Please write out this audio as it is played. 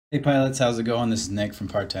Hey pilots, how's it going? This is Nick from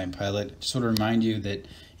Part-Time Pilot. Just want to remind you that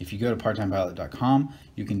if you go to parttimepilot.com,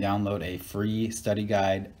 you can download a free study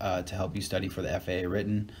guide to help you study for the FAA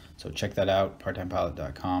written. So check that out,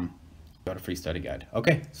 parttimepilot.com. Got a free study guide.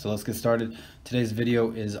 Okay, so let's get started. Today's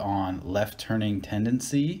video is on left turning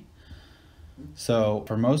tendency. So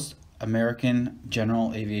for most American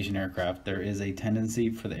general aviation aircraft, there is a tendency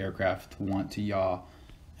for the aircraft to want to yaw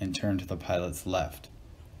and turn to the pilot's left.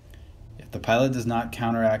 If the pilot does not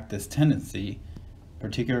counteract this tendency,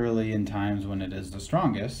 particularly in times when it is the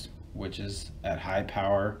strongest, which is at high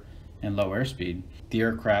power and low airspeed, the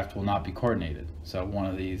aircraft will not be coordinated. So one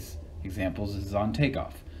of these examples is on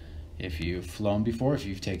takeoff. If you've flown before, if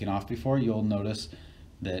you've taken off before, you'll notice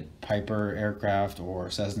that Piper aircraft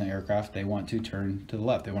or Cessna aircraft, they want to turn to the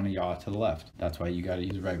left. They want to yaw to the left. That's why you got to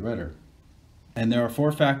use right rudder. And there are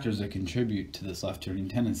 4 factors that contribute to this left turning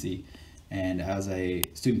tendency. And as a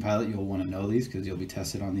student pilot, you'll want to know these because you'll be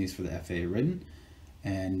tested on these for the FAA written,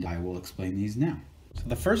 and I will explain these now. So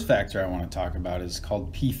the first factor I want to talk about is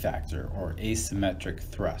called P factor, or asymmetric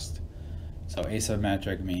thrust. So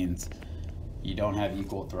asymmetric means you don't have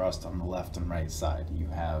equal thrust on the left and right side.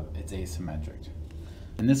 It's asymmetric.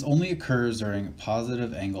 And this only occurs during a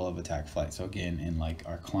positive angle of attack flight. So again, in like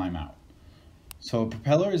our climb out. So a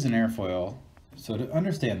propeller is an airfoil. So to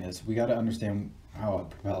understand this, we got to understand how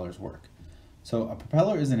propellers work. So a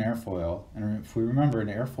propeller is an airfoil, and if we remember, an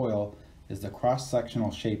airfoil is the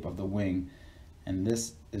cross-sectional shape of the wing, and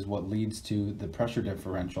this is what leads to the pressure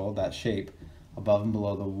differential, that shape above and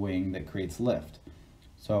below the wing that creates lift.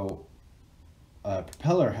 So a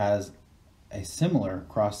propeller has a similar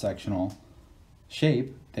cross-sectional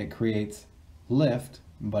shape that creates lift,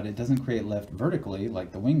 but it doesn't create lift vertically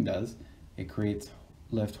like the wing does. It creates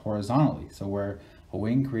lift horizontally. So where a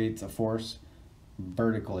wing creates a force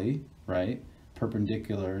vertically, right,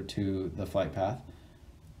 perpendicular to the flight path,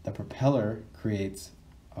 the propeller creates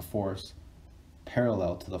a force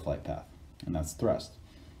parallel to the flight path, and that's thrust.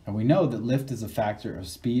 And we know that lift is a factor of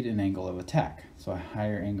speed and angle of attack. So a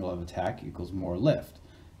higher angle of attack equals more lift,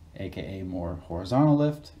 aka more horizontal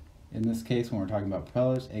lift in this case when we're talking about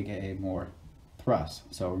propellers, aka more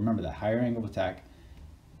thrust. So remember that higher angle of attack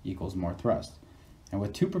equals more thrust. And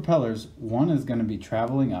with 2 propellers, one is going to be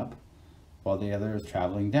traveling up while the other is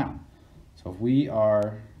traveling down. So if we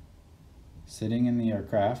are sitting in the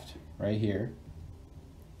aircraft right here,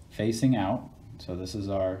 facing out, so this is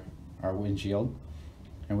our windshield,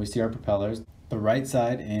 and we see our propellers, the right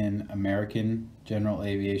side in American general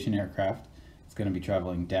aviation aircraft is going to be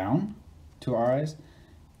traveling down to our eyes,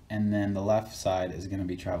 and then the left side is going to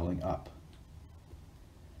be traveling up.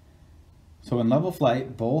 So in level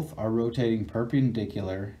flight, both are rotating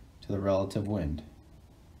perpendicular to the relative wind.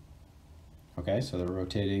 Okay, so they're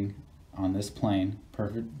rotating on this plane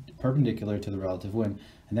perpendicular to the relative wind,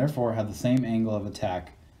 and therefore have the same angle of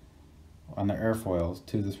attack on their airfoils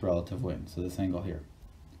to this relative wind, so this angle here.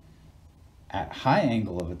 At high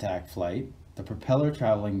angle of attack flight, the propeller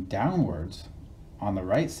traveling downwards on the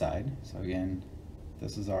right side, so again,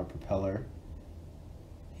 this is our propeller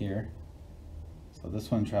here. So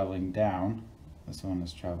this one traveling down, this one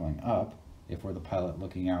is traveling up, if we're the pilot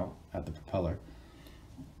looking out at the propeller.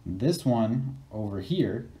 This one over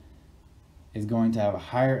here is going to have a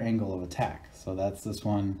higher angle of attack. So that's this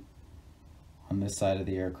one on this side of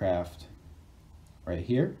the aircraft right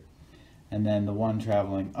here. And then the one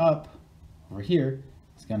traveling up over here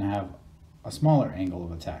is going to have a smaller angle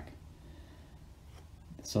of attack.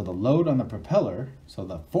 So the load on the propeller, so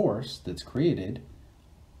the force that's created,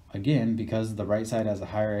 again, because the right side has a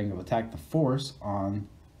higher angle of attack, the force on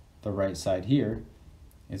the right side here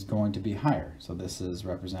is going to be higher. So this is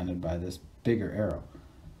represented by this bigger arrow.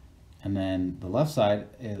 And then the left side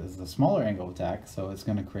is the smaller angle of attack, so it's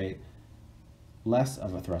going to create less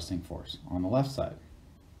of a thrusting force on the left side.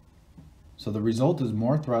 So the result is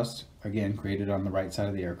more thrust, again, created on the right side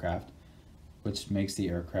of the aircraft, which makes the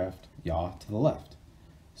aircraft yaw to the left.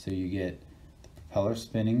 So you get the propeller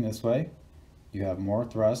spinning this way, you have more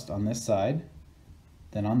thrust on this side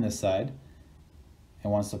than on this side,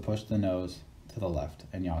 and wants to push the nose to the left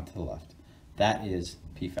and yaw to the left. That is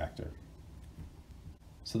P factor.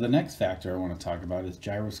 So the next factor I want to talk about is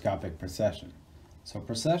gyroscopic precession. So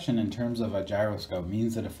precession in terms of a gyroscope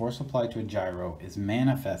means that a force applied to a gyro is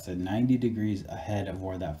manifested 90 degrees ahead of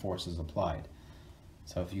where that force is applied.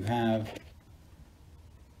 So if you have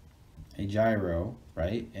a gyro,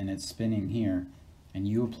 right, and it's spinning here, and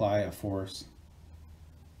you apply a force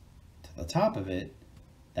to the top of it,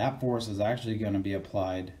 that force is actually going to be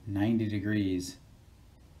applied 90 degrees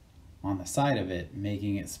on the side of it,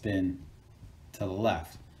 making it spin to the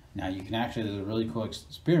left. Now you can actually, there's a really cool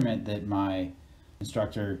experiment that my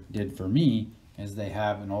instructor did for me is they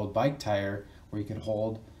have an old bike tire where you could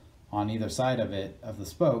hold on either side of it, of the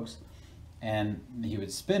spokes, and he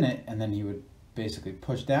would spin it, and then he would basically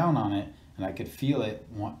push down on it, and I could feel it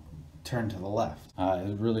turn to the left. It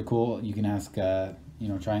was really cool. You can ask, try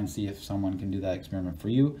and see if someone can do that experiment for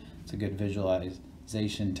you. It's a good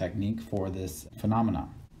visualization technique for this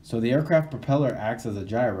phenomenon. So the aircraft propeller acts as a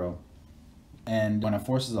gyro, and when a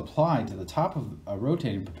force is applied to the top of a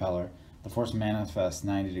rotating propeller, the force manifests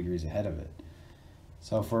 90 degrees ahead of it.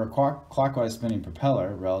 So for a clockwise spinning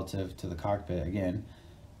propeller relative to the cockpit, again,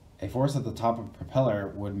 a force at the top of a propeller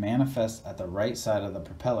would manifest at the right side of the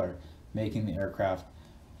propeller, making the aircraft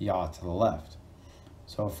yaw to the left.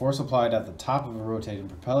 So a force applied at the top of a rotating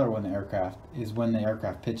propeller when the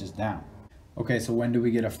aircraft pitches down. Okay, so when do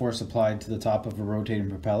we get a force applied to the top of a rotating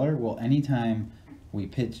propeller? Well, anytime we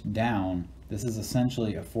pitch down, this is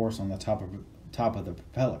essentially a force on the top of the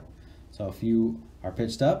propeller. So if you are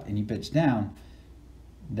pitched up and you pitch down,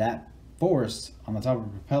 that force on the top of the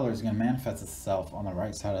propeller is going to manifest itself on the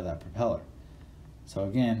right side of that propeller. So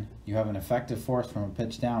again, you have an effective force from a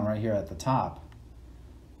pitch down right here at the top.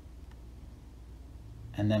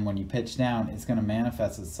 And then when you pitch down, it's going to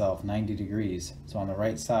manifest itself 90 degrees, so on the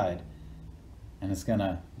right side, and it's going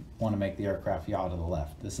to want to make the aircraft yaw to the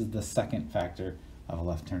left. This is the second factor of a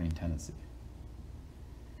left turning tendency.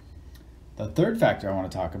 The third factor I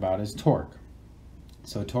want to talk about is torque.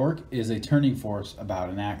 So torque is a turning force about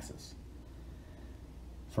an axis.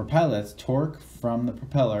 For pilots, torque from the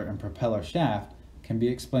propeller and propeller shaft can be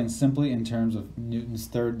explained simply in terms of Newton's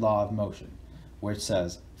third law of motion, which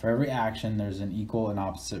says, for every action, there's an equal and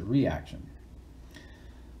opposite reaction.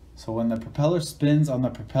 So when the propeller spins on the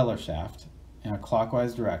propeller shaft in a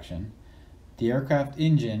clockwise direction, the aircraft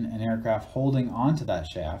engine and aircraft holding onto that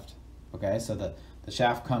shaft, okay, so the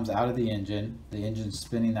shaft comes out of the engine's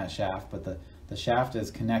spinning that shaft, but the shaft is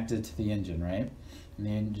connected to the engine, right? And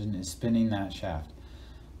the engine is spinning that shaft.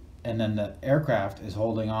 And then the aircraft is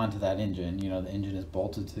holding on to that engine. The engine is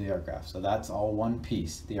bolted to the aircraft. So that's all one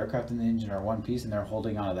piece. The aircraft and the engine are one piece, and they're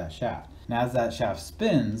holding on to that shaft. And as that shaft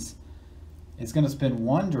spins, it's going to spin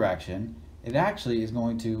one direction. It actually is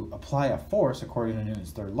going to apply a force, according to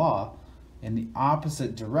Newton's third law, in the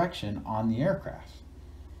opposite direction on the aircraft.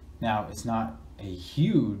 Now, it's not a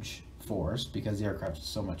huge force because the aircraft is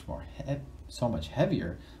so much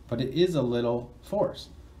heavier, but it is a little force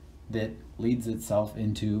that leads itself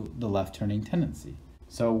into the left turning tendency.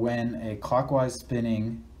 So when a clockwise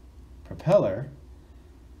spinning propeller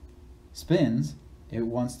spins, it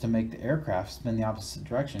wants to make the aircraft spin the opposite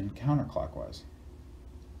direction counterclockwise.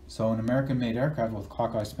 So an American-made aircraft with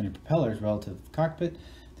clockwise spinning propellers relative to the cockpit,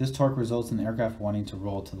 this torque results in the aircraft wanting to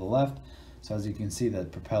roll to the left. So as you can see, the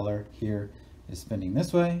propeller here is spinning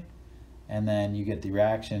this way, and then you get the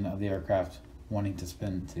reaction of the aircraft wanting to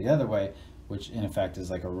spin to the other way, which in effect is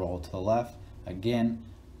like a roll to the left. Again,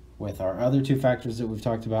 with our other two factors that we've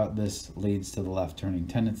talked about, this leads to the left turning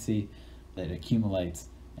tendency that accumulates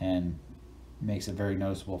and makes it very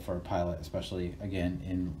noticeable for a pilot, especially again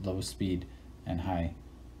in low speed and high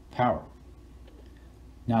power.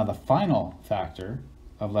 Now the final factor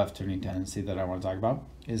of left turning tendency that I want to talk about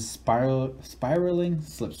is spiraling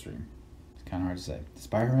slipstream. It's kind of hard to say.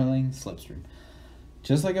 Spiraling slipstream.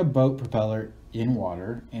 Just like a boat propeller in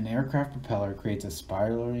water, an aircraft propeller creates a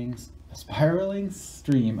spiraling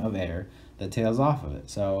stream of air that tails off of it.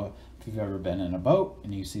 So if you've ever been in a boat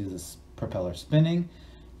and you see this propeller spinning,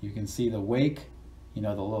 you can see the wake, the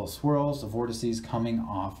little swirls, the vortices coming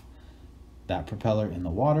off that propeller in the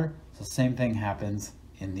water. So the same thing happens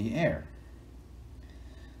in the air.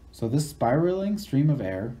 So this spiraling stream of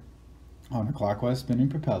air on a clockwise spinning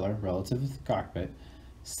propeller relative to the cockpit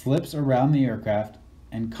slips around the aircraft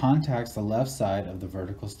and contacts the left side of the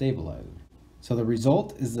vertical stabilizer. So the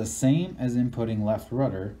result is the same as inputting left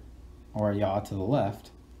rudder, or a yaw to the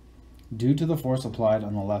left, due to the force applied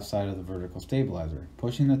on the left side of the vertical stabilizer,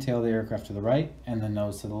 pushing the tail of the aircraft to the right and the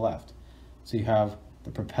nose to the left. So you have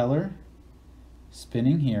the propeller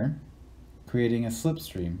spinning here, creating a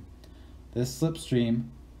slipstream. This slipstream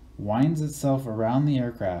winds itself around the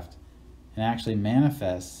aircraft and actually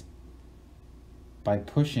manifests by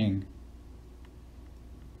pushing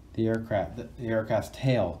the aircraft's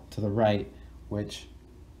tail to the right, which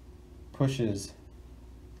pushes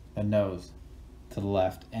the nose to the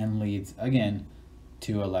left and leads again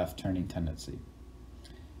to a left turning tendency.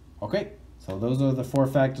 Okay, so those are the 4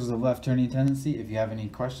 factors of left turning tendency. If you have any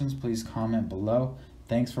questions, please comment below.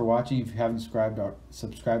 Thanks for watching. If you haven't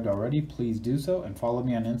subscribed already, please do so, and follow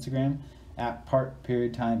me on Instagram at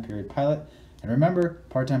part_time_pilot. And remember,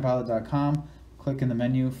 parttimepilot.com, click in the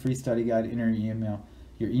menu, free study guide, enter your email.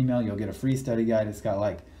 your email, you'll get a free study guide. It's got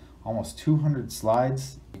like almost 200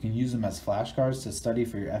 slides. You can use them as flashcards to study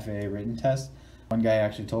for your FAA written test. One guy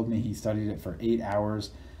actually told me he studied it for 8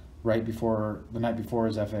 hours right before the night before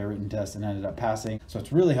his FAA written test and ended up passing. So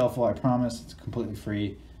it's really helpful, I promise. It's completely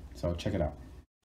free, so check it out.